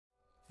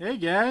Hey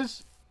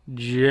guys,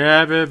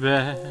 Jabba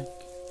back.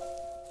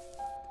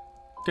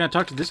 Gonna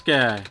talk to this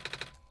guy.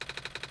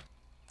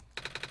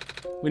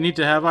 We need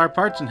to have our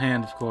parts in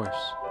hand, of course.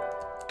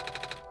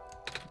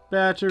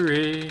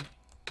 Battery.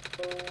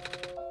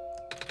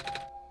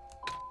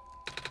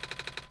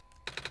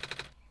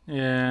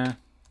 Yeah.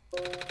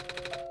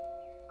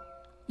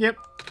 Yep.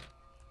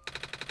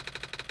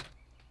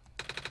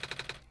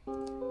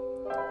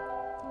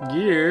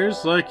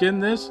 Gears, like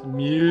in this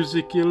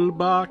musical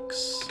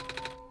box.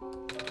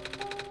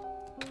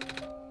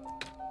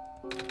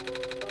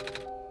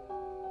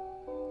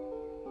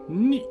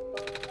 Neat.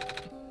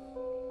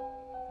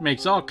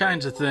 Makes all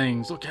kinds of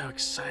things. Look how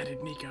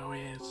excited Nico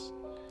is.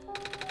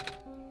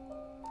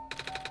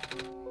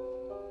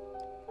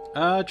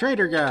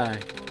 Trader guy.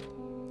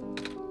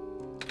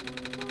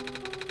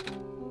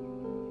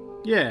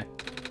 Yeah.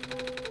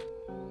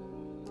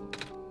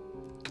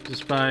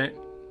 Despite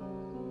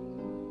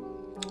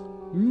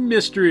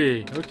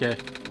mystery. Okay.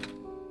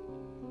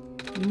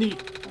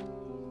 Neat.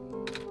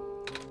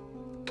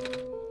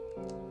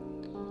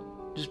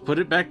 Just put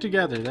it back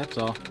together, that's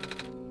all.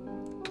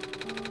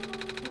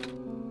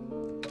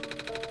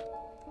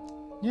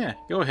 Yeah,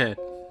 go ahead.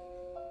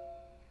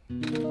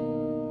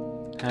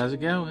 How's it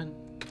going?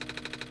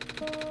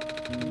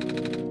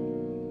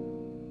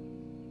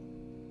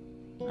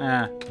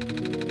 Ah.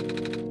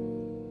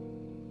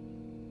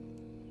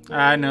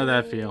 I know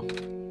that feel.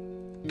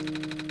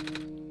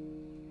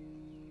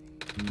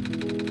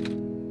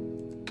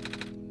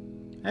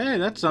 Hey,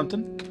 that's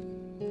something.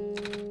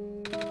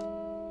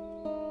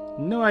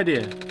 No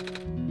idea.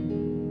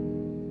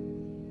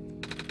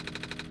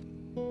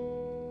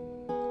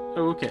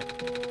 Okay.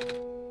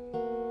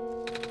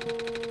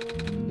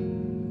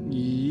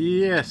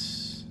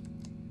 Yes.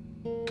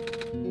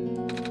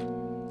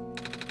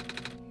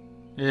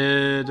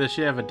 Does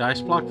she have a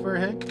dice block for her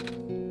head?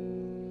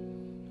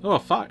 Oh, a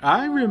fox.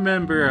 I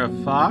remember a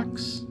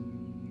fox.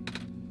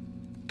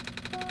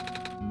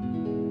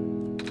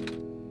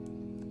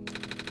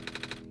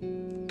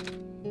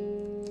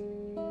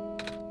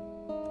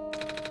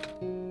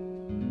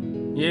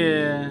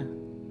 Yeah.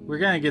 We're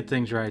gonna get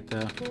things right,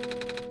 though.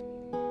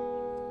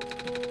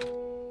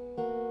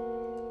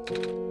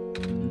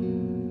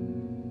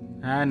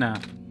 I know.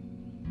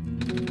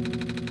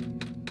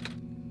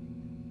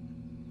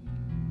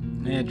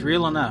 It's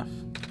real enough.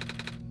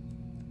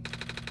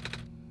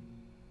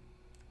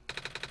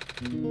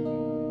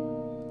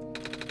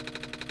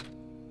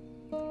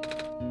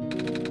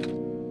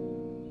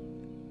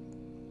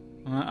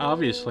 Well,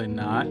 obviously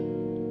not.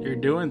 You're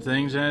doing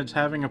things and it's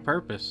having a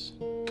purpose.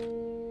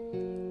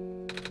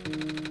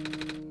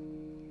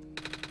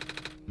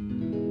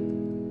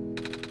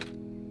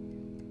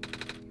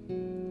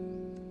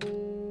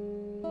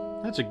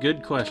 That's a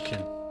good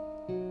question.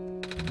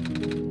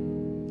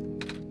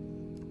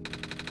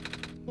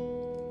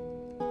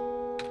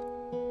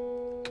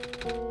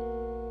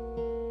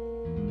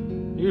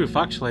 Ooh,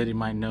 Fox Lady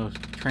might know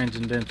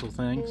transcendental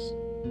things.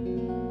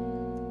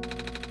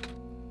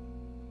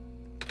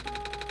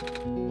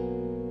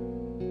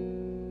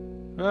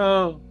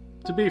 Well,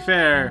 to be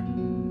fair,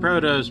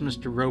 Proto's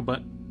Mr.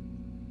 Robot.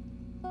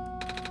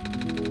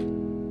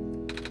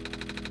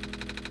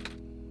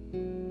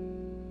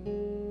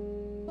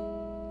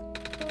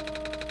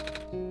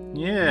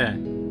 Yeah.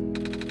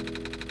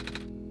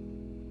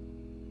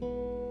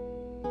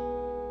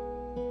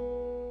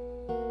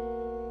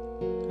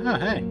 Oh,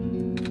 hey.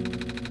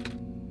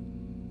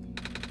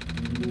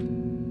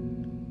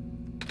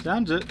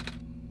 Sounds it.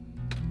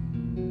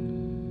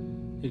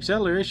 The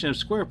acceleration of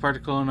square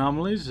particle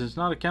anomalies is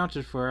not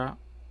accounted for.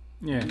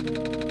 Yeah.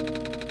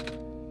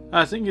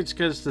 I think it's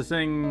because the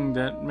thing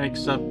that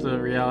makes up the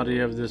reality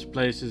of this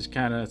place is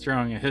kind of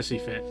throwing a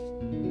hissy fit.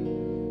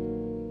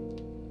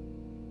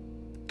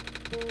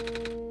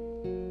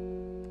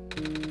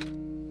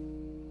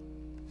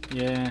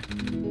 Yeah.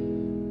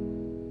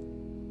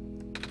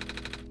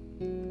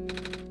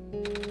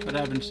 What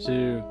happens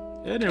to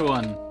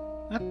anyone?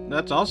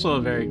 That's also a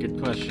very good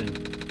question.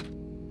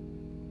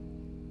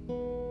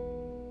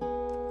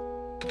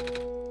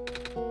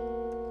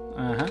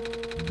 Uh-huh.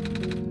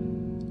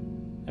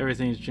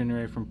 Everything is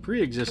generated from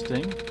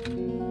pre-existing.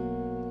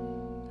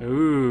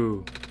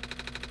 Ooh.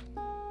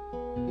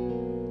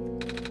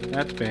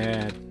 That's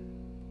bad.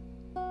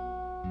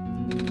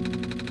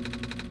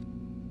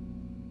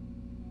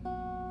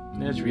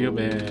 That's real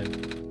bad.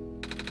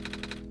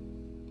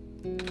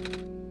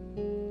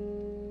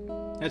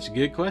 That's a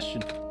good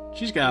question.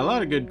 She's got a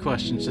lot of good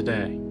questions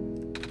today.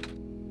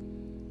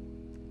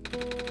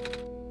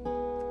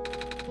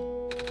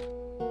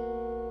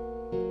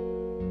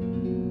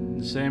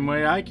 The same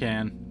way I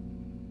can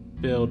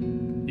build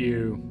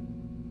you.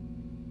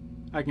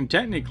 I can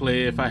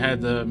technically, if I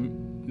had the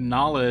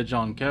knowledge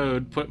on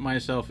code, put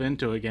myself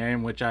into a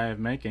game which I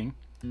am making.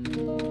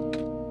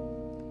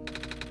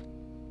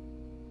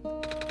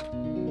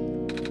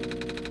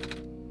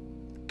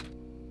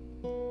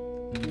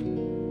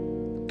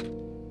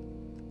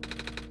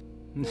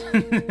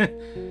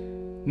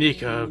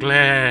 Nico,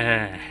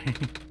 glare.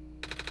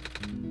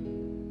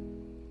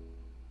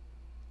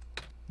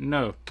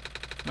 No.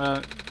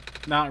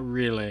 Not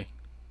really.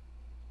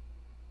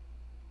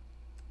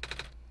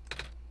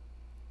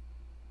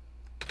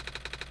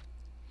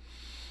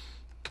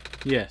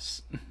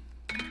 Yes.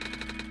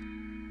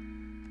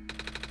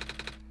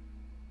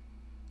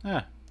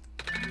 Ah.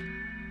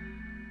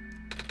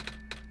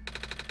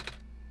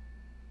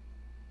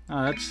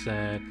 Oh, that's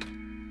sad.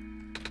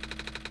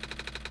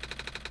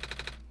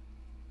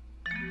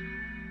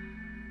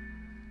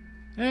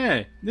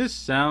 Hey, this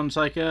sounds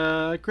like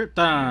a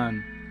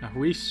Krypton. Are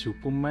we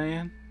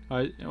Superman?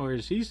 Or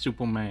is he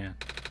Superman?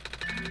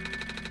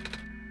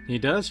 He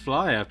does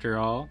fly after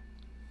all.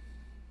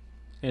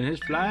 In his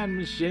flying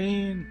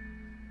machine.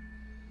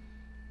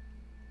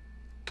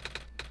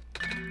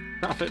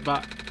 Profit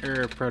bot,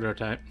 or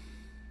prototype.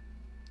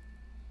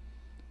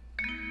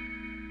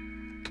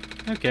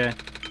 Okay.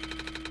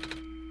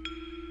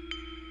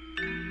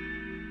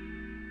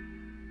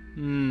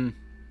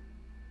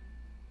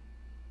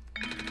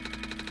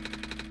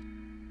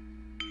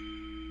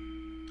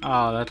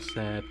 Oh, that's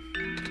sad.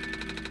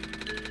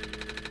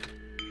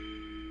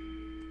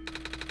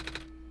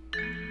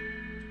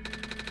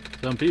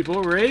 Some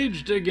people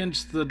raged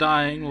against the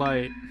dying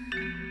light.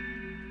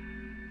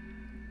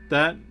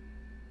 That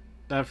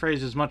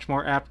phrase is much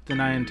more apt than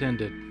I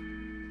intended.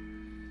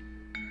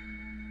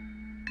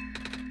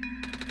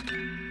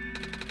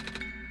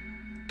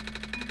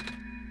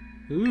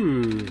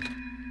 Ooh,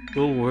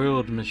 the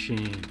world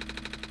machine.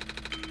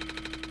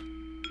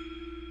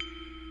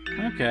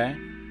 Okay.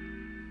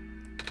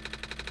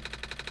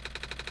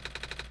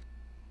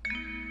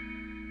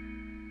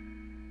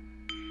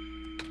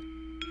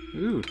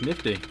 Ooh,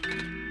 nifty.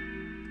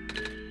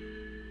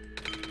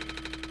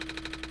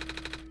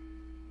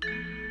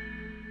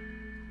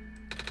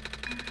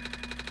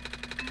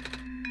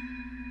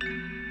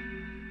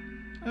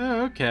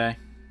 Oh, okay.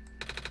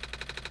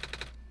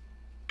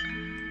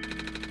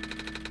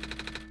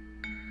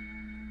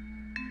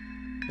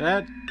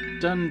 That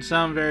doesn't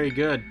sound very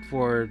good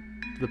for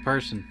the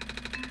person.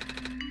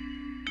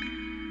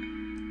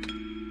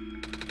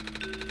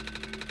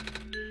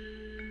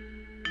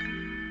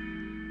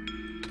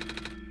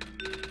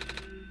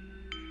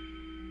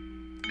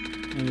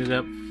 Ended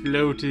up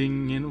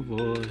floating in a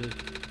void.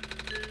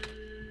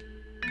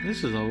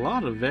 This is a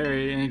lot of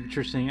very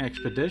interesting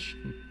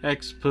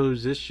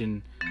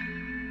exposition.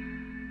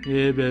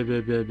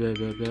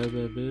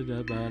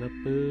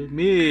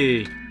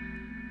 Me!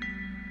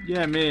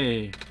 Yeah,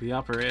 me, the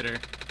operator.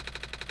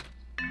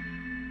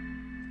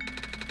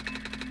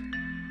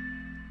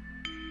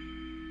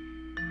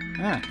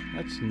 Ah,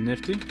 that's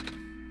nifty.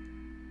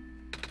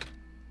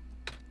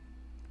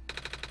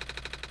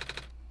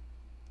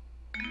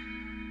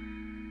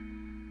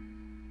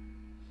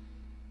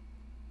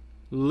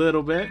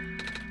 Little bit.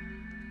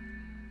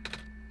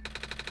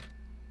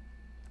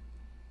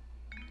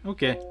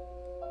 Okay.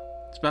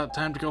 It's about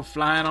time to go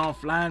flying on a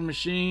flying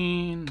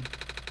machine.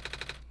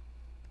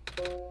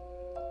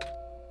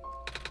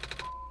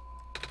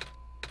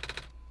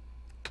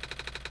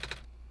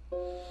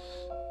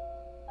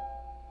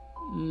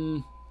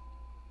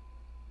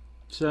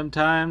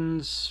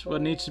 Sometimes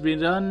what needs to be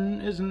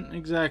done isn't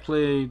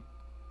exactly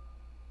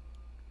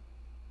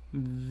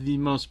the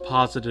most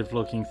positive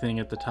looking thing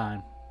at the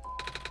time.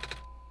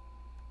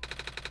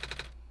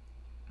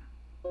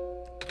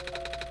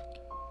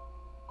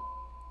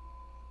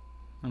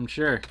 I'm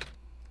sure.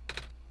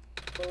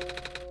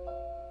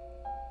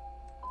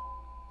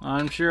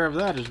 I'm sure of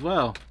that as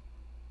well.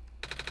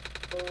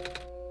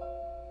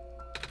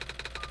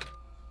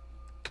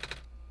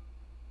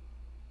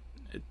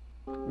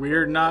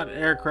 We're not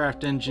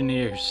aircraft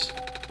engineers.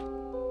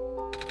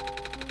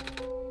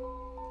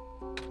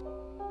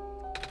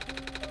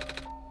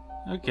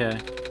 Okay.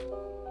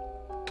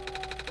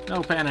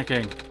 No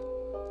panicking.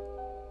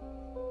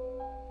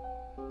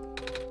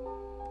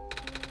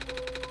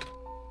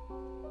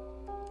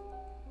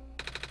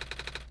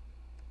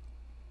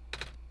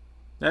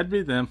 That'd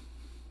be them.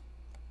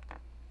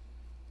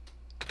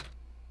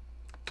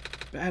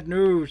 Bad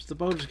news, the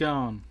boat's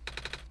gone.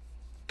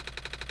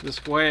 The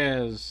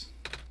squares.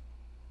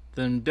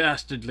 Them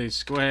dastardly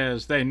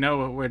squares, they know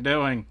what we're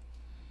doing.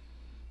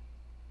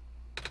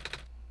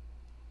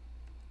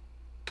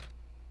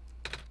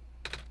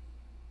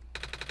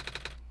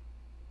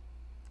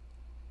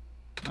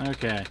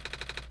 Okay.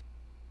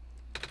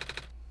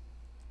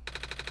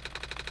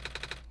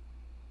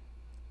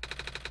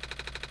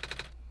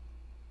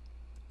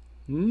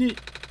 Neat.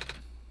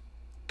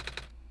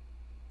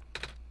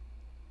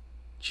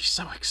 She's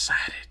so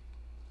excited.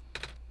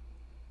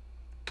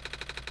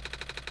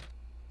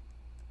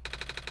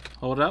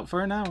 Hold out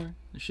for an hour.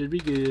 It should be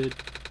good.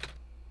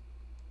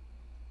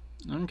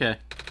 Okay.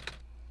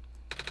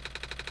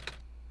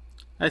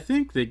 I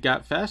think they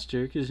got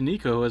faster because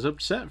Nico was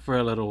upset for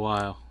a little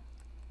while.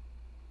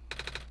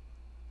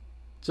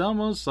 It's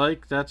almost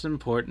like that's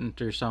important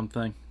or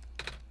something.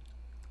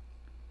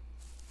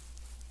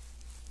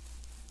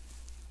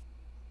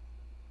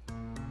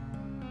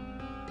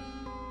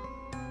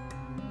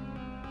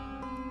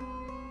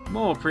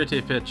 More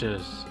pretty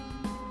pictures.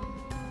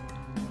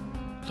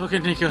 Look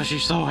at Nico,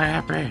 she's so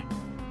happy.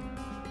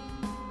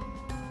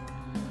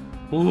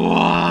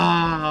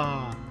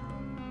 Wow!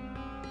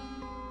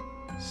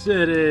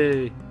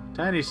 City!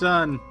 Tiny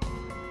sun!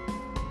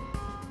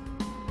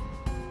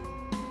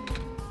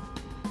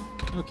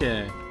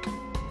 Okay.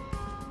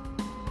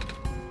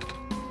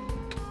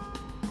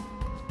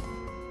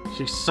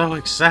 She's so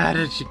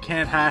excited she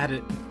can't hide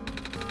it.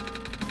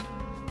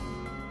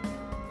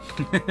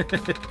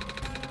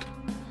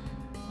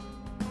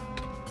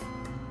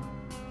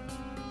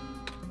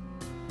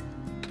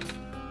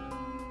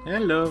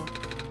 Hello.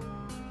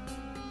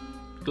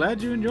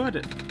 Glad you enjoyed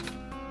it.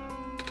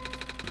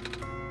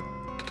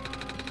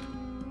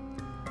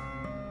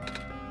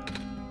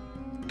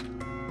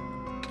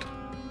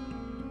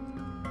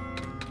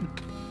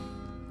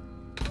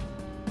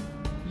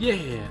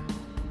 Yeah.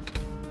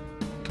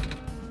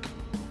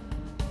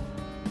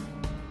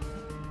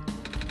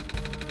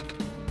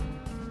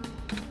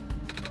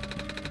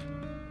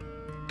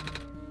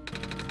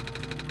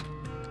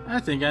 I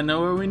think I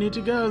know where we need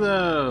to go,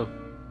 though.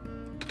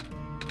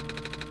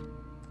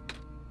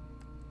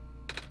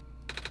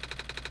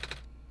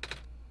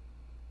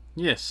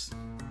 Yes,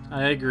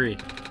 I agree.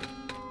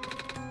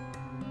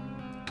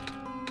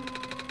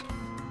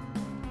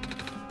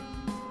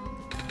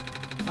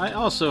 I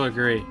also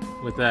agree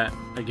with that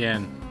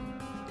again.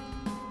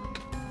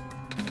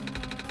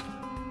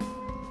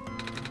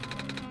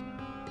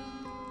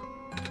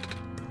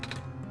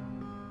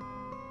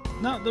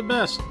 Not the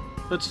best,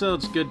 but still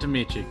it's good to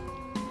meet you.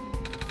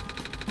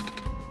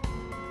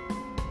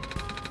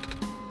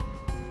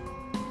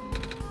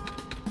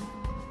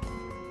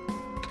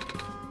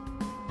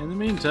 In the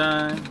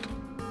meantime,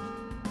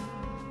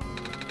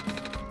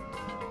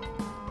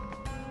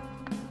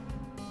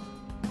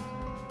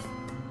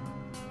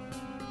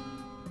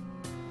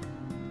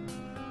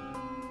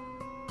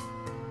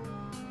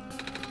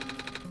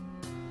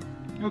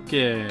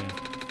 okay.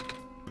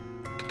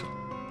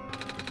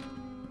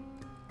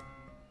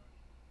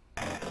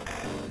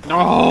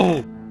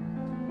 No!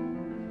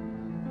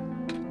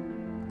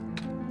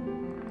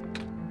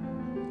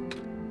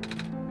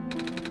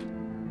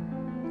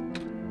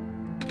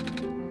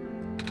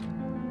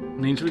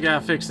 Means we gotta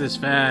fix this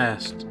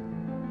fast.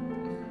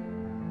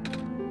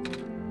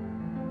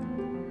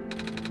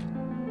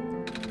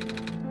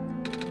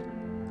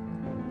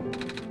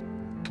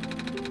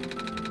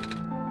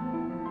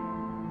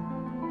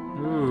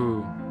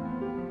 Ooh.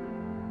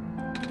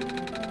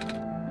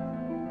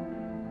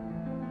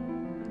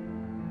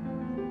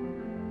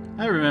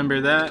 I remember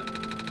that.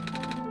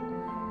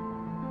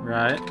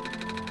 Right.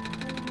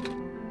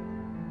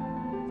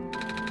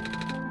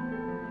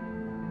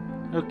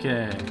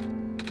 Okay.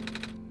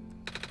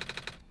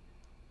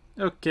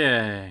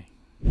 Okay.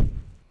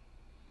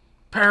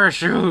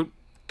 Parachute!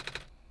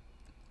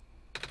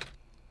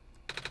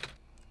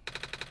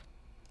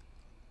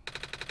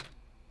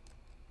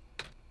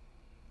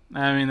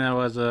 I mean, that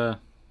was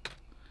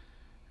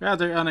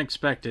rather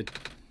unexpected.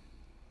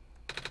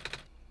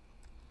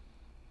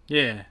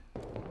 Yeah.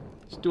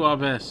 Let's do our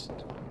best.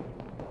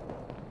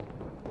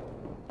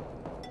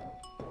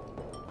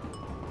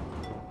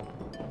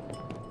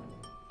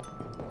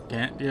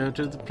 Can't go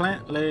to the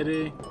plant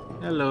lady.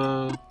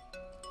 Hello.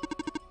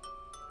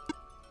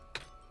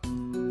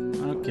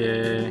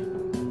 Okay.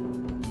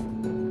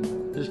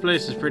 This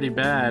place is pretty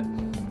bad.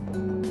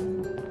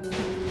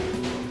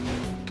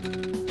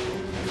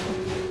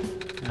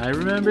 I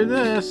remember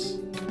this.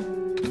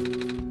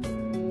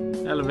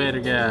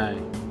 Elevator guy.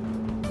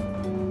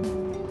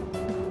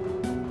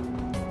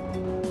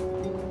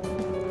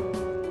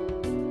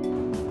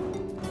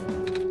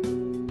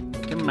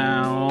 Come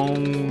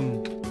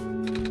on.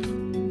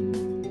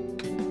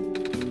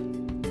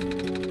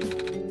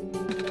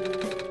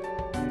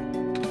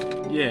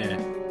 Yeah.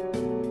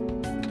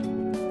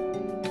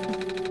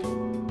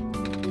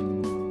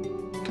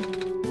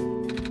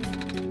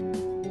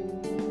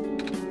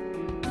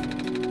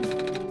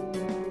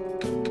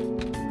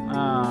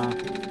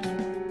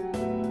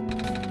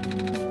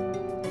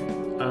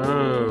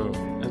 Oh,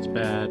 that's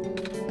bad.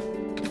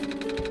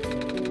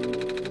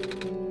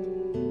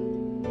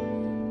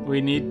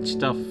 We need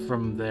stuff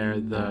from there,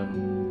 though.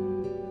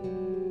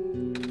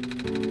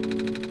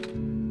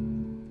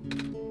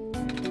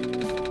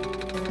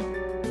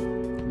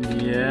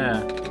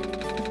 Yeah.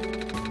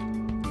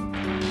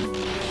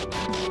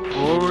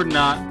 Or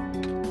not.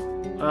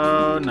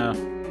 Oh, no.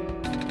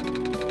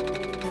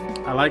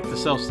 I like the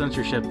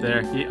self-censorship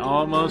there. He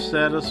almost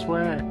said a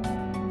swear.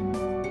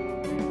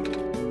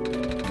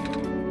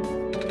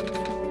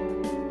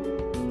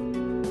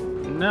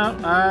 No,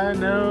 I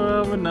know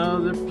of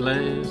another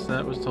place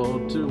that was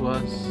told to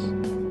us.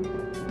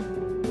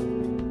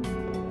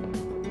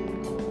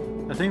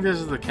 I think this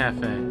is the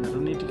cafe. I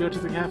don't need to go to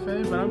the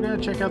cafe, but I'm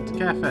gonna check out the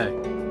cafe.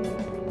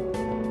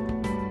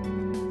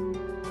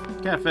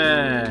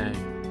 Cafe!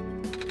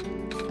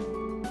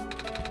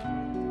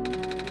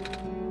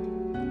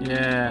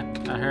 Yeah,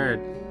 I heard.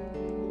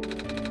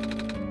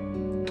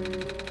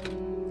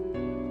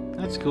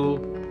 That's cool.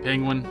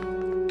 Penguin.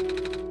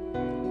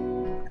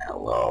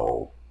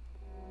 Hello.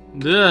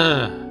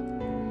 Ugh.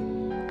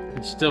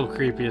 It's still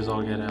creepy as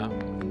all get out.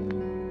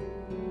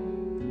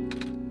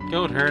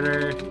 Goat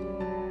herder.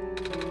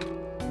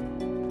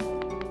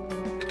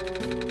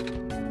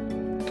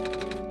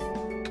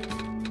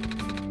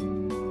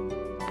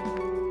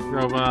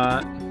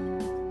 Robot.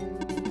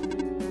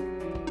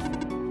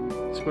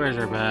 Squares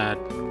are bad.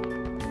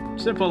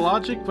 Simple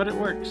logic, but it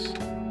works.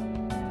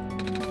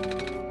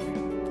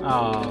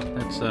 Oh,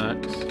 that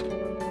sucks.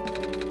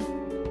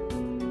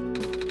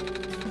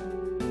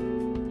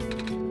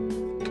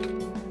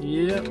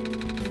 Yep.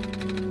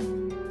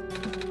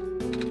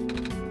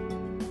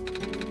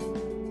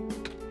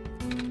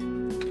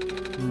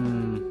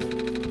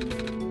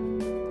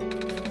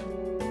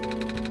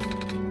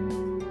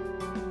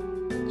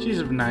 She's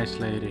a nice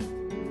lady.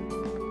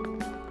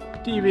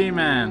 TV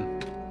man.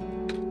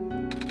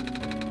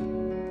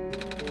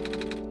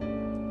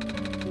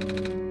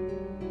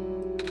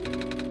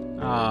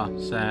 Ah,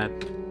 sad.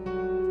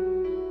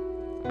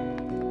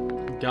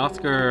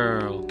 Goth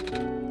girl.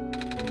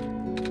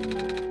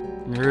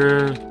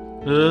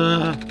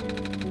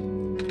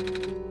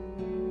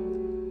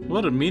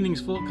 What a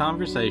meaningful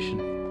conversation.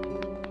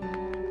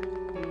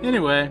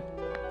 Anyway,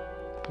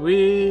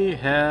 we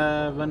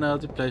have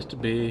another place to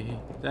be.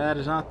 That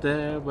is not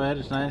there, but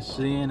it's nice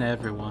seeing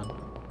everyone.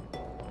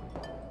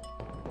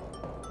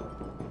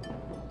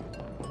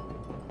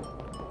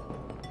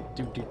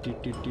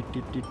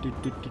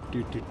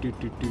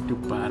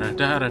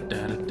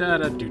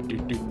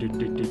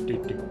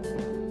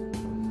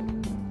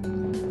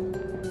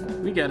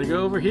 We gotta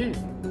go over here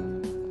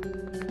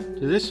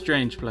to this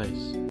strange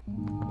place.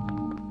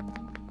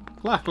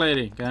 Clock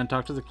lady. Gotta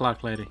talk to the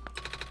clock lady.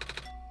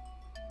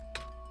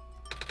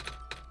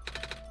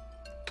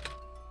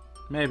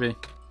 Maybe.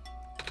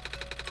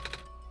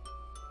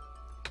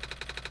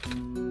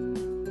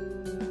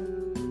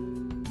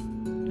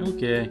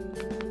 Okay.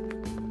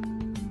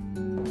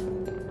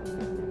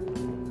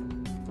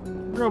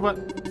 Robot.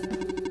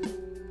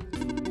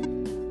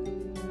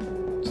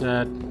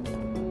 Sad.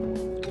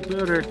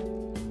 Computer.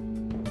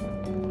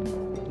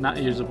 Not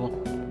usable.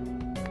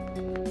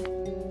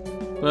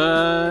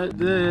 But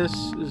this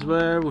is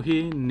where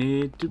we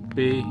need to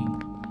be.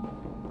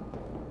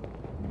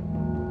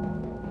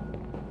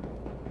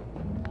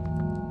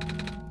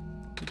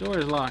 The door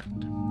is locked.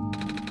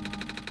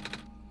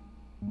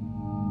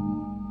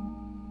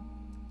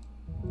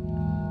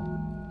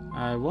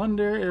 I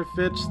wonder if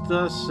it's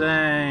the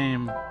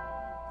same.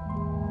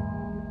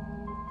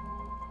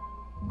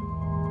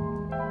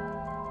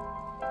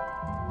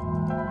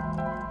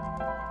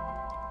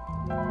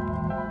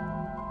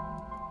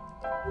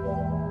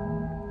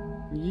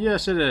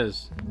 Yes, it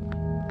is.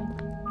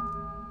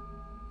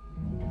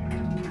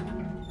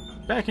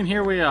 Back in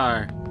here we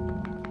are.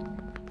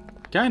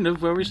 Kind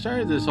of where we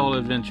started this whole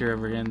adventure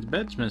over again. The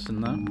bed's missing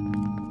though.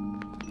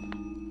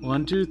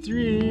 1, 2,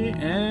 3,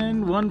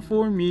 and 1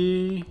 for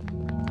me.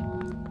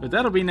 But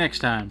that'll be next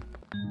time.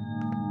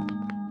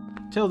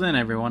 Till then,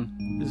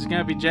 everyone. This is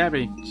gonna be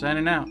Jabby,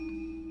 signing out.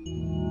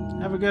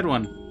 Have a good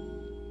one.